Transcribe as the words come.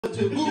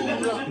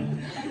Video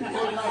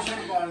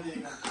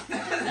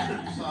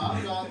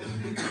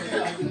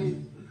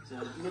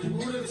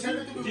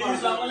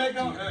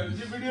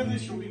की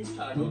shooting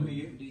start हो गई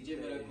है। डीजे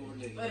मेरा कोड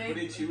लेगा,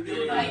 बड़ी अच्छी वीडियो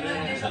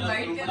अच्छा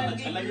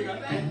लगेगा।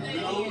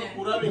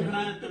 पूरा देखना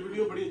है तो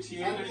वीडियो बड़ी अच्छी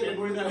है।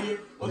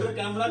 उधर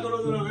कैमरा करो,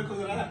 उधर देखो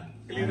जरा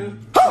क्लियर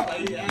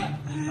भाई है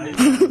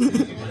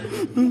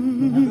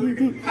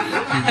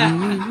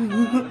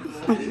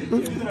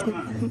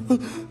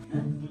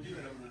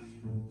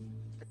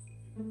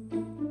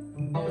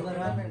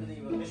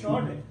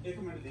शॉट है। एक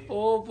मिनट दे ओ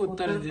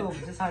पुत्र जी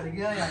सड़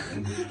गया यार।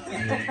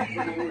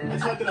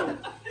 अच्छा तेरा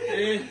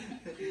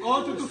और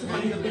तो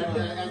सफाई कर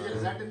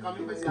रिजल्ट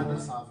कमी पे ज्यादा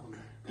साफ होगा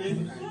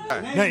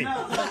नहीं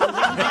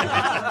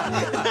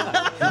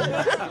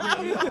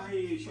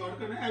शॉर्ट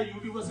करना है।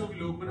 यूट्यूबर से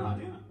लोग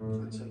बनाते हैं ना।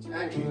 अच्छा अच्छा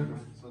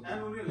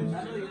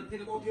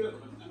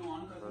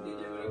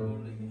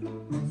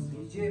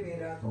डीजे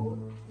मेरा कोड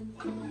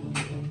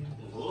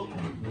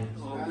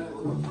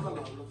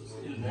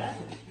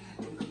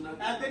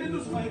तेरे तो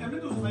सफाई करनी,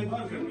 तो सफाई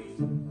बाहर करनी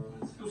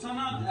तू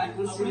साना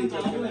अपने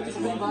चला के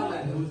सफाई बाहर ले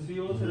दूसरी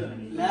ओर से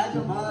ले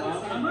जो बाहर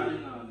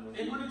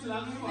एक मिनट चला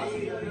के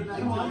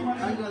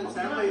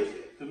भाई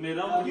तो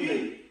मेरा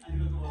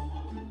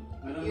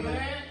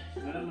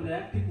मेरा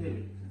मजाक कितने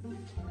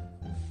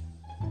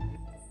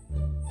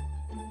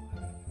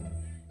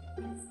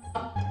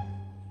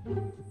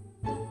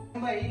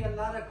भाई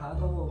अल्लाह रखा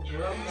तो वो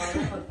थोड़ा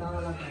पत्ता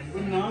वाला ना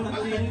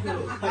नहीं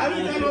करो। अरे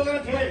चलो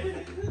रखे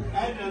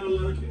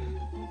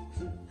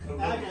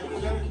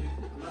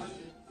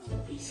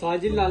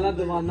साजिद लाला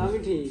दवाना भी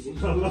ठीक है।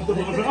 लाला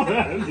दवाना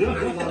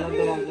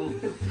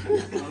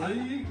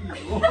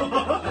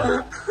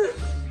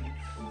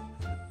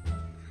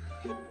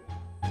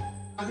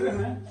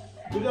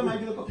तुझे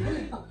माइक तो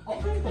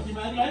पक्की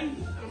माइक लाई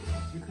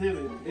किथे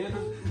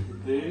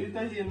दे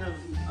ता जी ना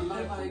अल्लाह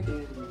माइक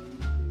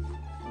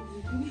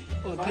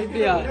ओ ठीक है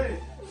यार।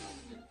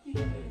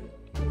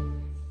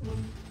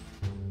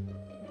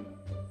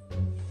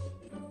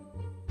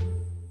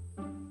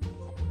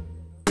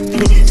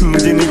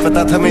 मुझे नहीं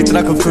पता था मैं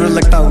इतना खूबसूरत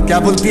लगता हूँ। क्या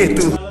बोलती है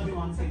तू?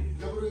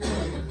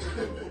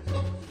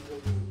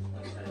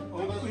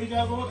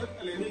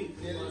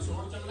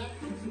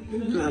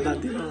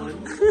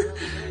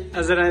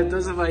 अजरा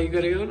तो सफाई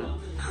करेगा ना।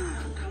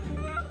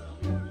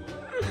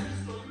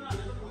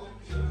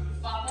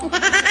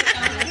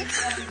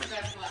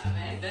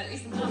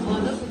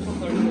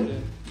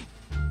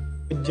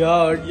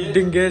 जाओ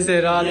डिंगे से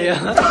रा लिया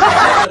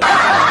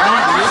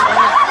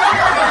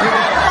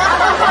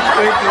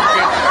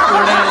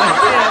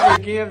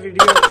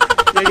वीडियो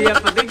जी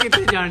पता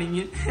कितने जानी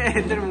है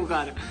इधर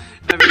मुकार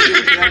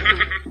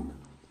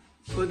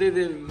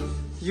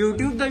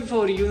यूट्यूब का भी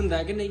फॉर यू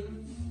होंगे कि नहीं?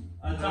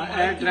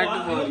 डायरेक्ट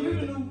फॉर यू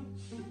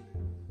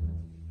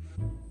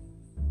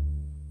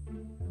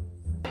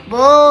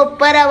वो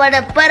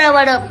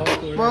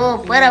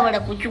परवड़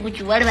कुछ कुछ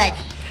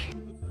वड़वाजी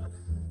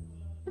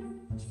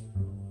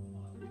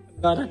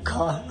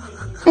रखा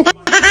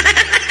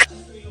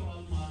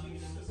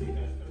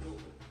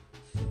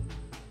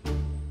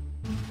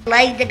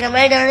लाइक तो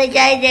कमेंट होने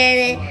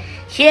चाहिए,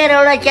 शेयर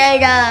होना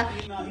चाहिए।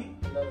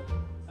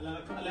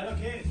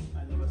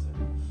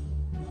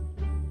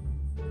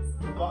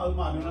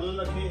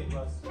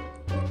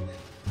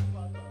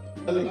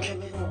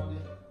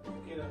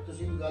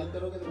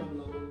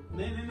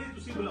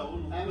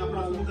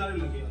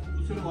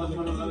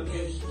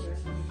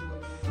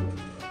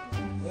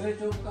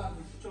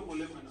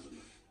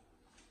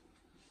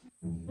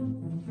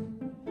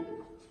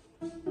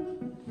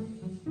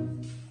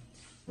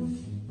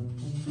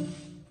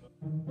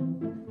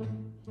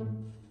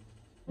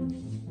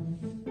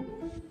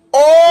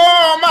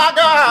 Oh my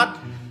God!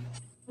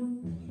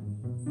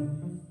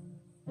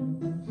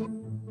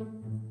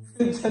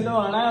 चलो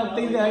आना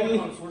होती जाएगी।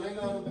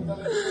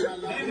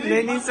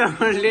 नहीं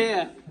समझ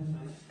लिया।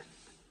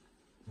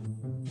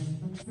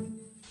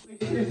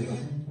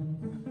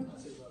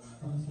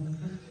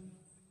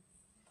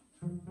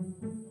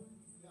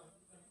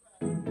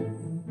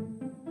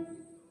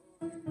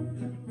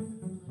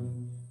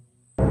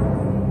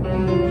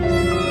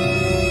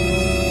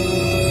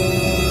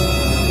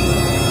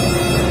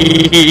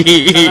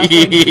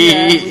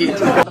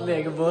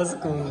 देख बहुत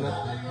सुकून है।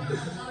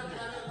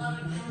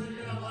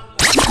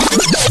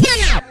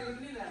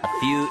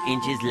 Few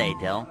inches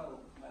later.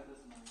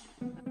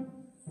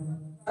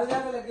 अल्लाह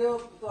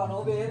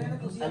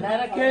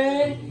रखे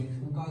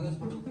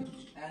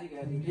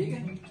ठीक है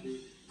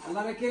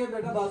अल्लाह रखे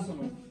बेटा बात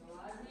सुनो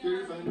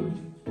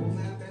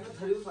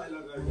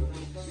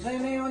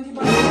नहीं जी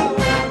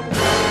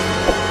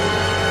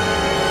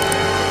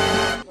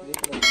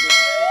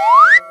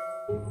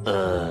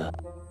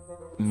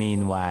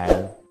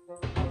Meanwhile.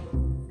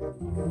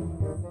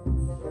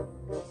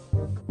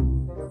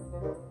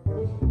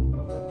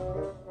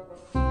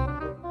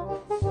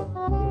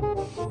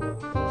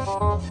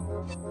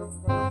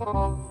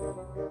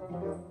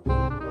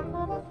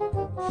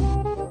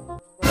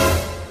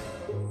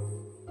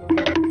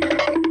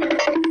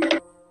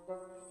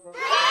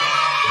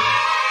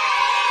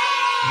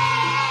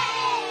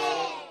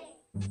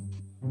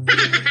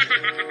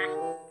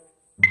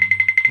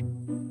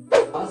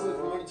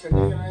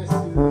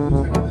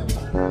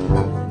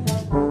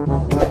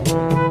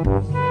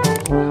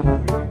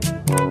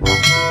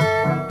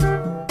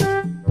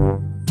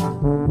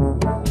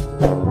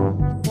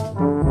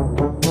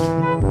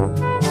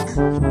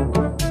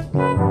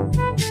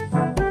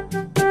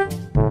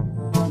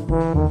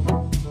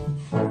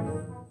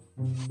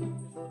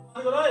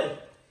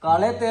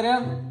 काले तेरे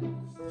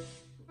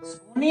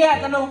सुकून नहीं है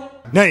तेनों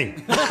नहीं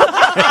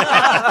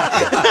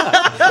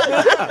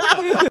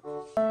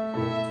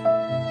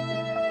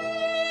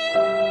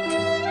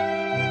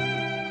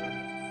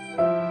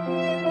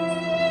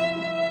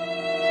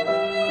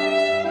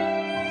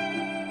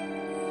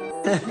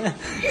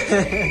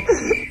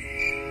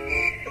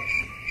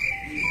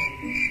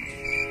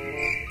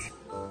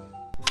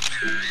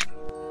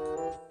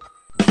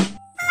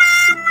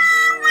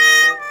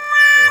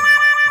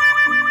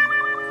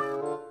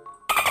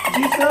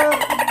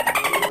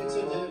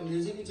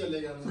म्यूजिक ही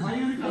चलेगा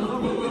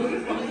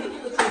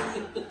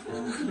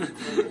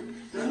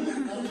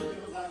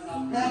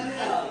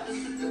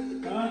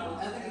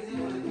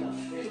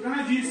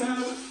जी सर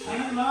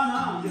ला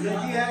ना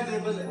है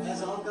टेबल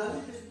ऐसा होता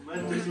मैं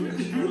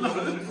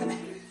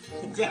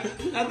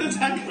तो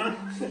चेक कर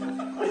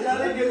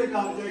यार के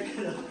काम चेक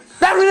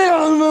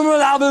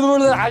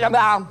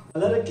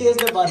अरे केस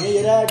के बाद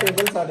ये रहा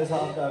टेबल साढ़े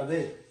साफ कर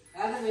दे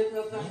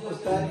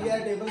उस्ताद जी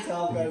टेबल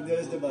साफ कर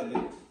दे इसके बाद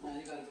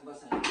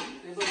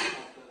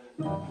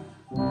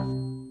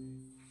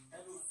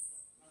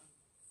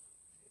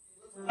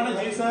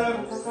जी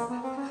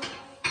सर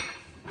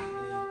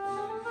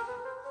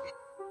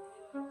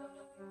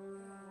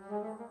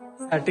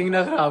सेटिंग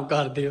ना खराब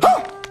कर दियो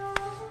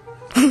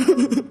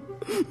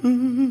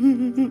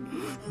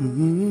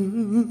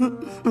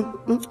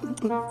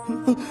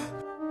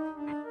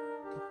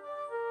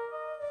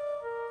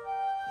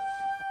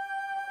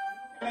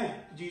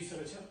जी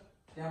सर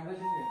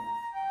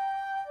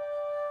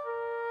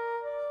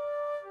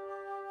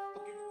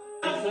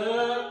अच्छा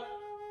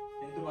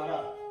दोबारा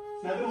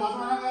मैं तो माफ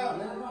माना गया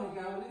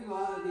कैमरे की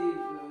आवाज आती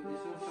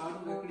जिस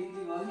स्टार्ट में लकड़ी की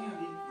आवाज नहीं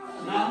आती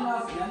ना ना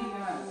यानी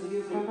क्या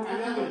सीरियस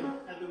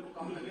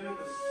काम लगे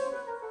नहीं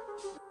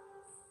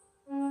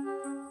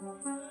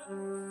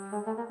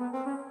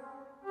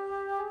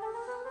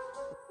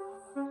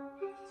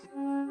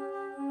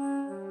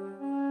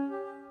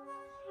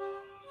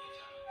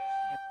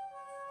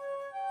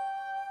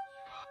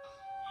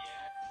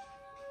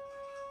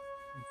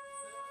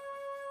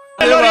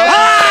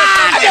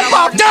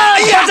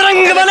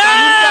बजरंग बना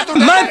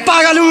मैं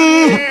पागल हूँ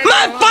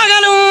मैं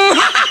पागल हूँ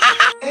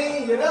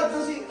ये ना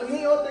तुसी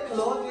नहीं होते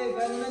खलो के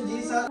कहना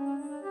जी sir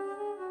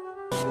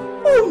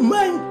Oh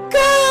my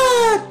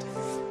God!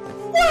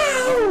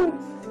 Wow!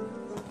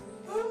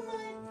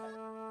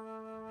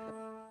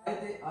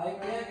 आए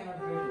क्या कि ना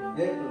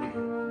फिर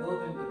दो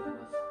दिन बस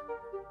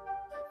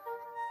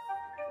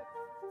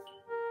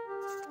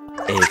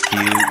A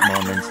few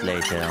moments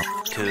later,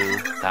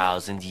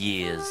 2,000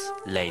 years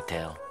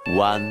later,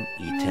 one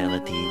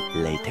eternity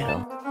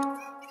later.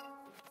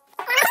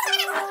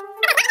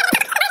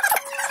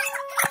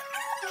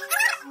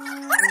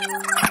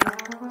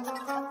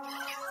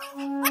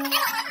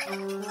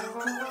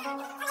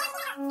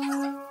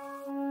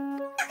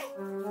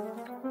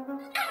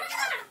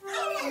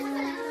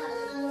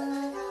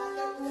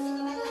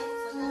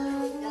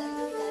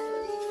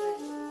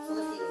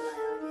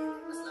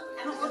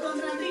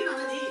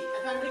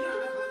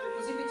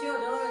 ਤੁਸੀਂ ਪਿੱਛੇ ਹੋ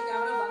ਜਾਓ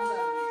ਕੈਮਰਾ ਬੰਦ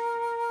ਕਰ ਦੇ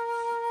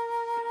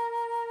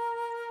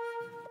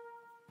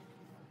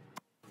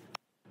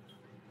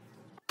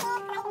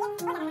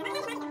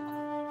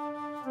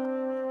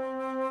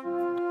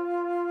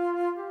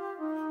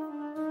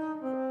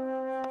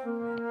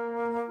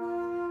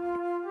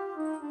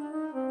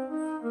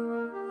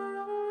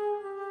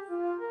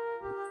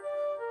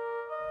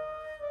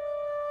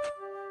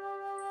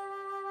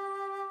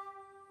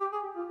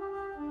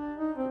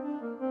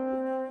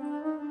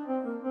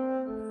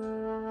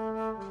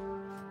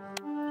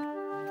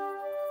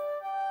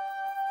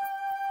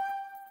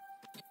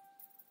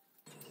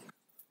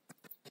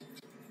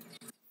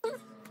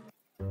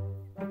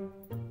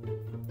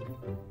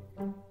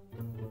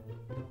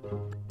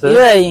ਕੀ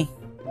ਹੋਇਆ ਜੀ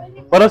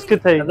ਪਰਸ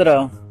ਕਿੱਥੇ ਇਧਰ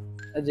ਆ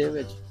ਅਜੇ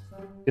ਵਿੱਚ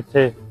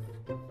ਕਿੱਥੇ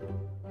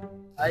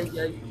ਆਈ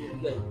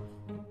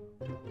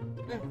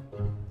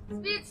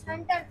Sweet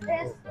Center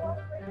Dress.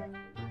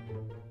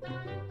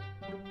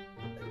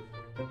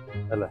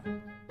 ਲੈ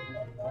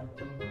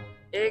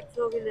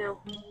 100 ਵੀ ਲਿਓ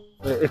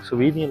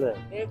 120 ਨਹੀਂ ਲੈ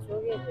 100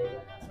 ਵੀ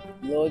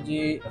ਲੋ ਜੀ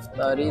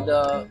ਅਫਤਾਰੀ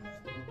ਦਾ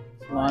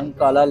ਸਮਾਨ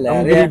ਕਾਲਾ ਲੈ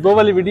ਰਿਹਾ ਗਰੀਬੋ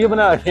ਵਾਲੀ ਵੀਡੀਓ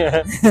ਬਣਾ ਕੇ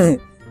ਆਇਆ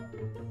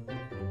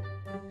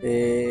ਤੇ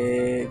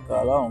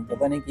ਕਾਲਾ ਹੁਣ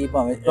ਪਤਾ ਨਹੀਂ ਕੀ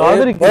ਭਾਵੇਂ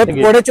ਕਾਦਰ ਕਿੱਥੇ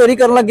ਗਏ? ਪਕੌੜੇ ਚੋਰੀ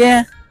ਕਰਨ ਲੱਗੇ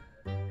ਆ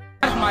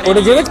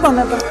ਪਕੌੜੇ ਜੇਬ ਵਿੱਚ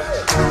ਪਾਣਾ ਤਾਂ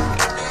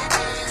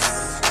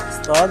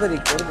ਉਸਤਾਦ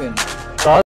ਰਿਕਾਰਡ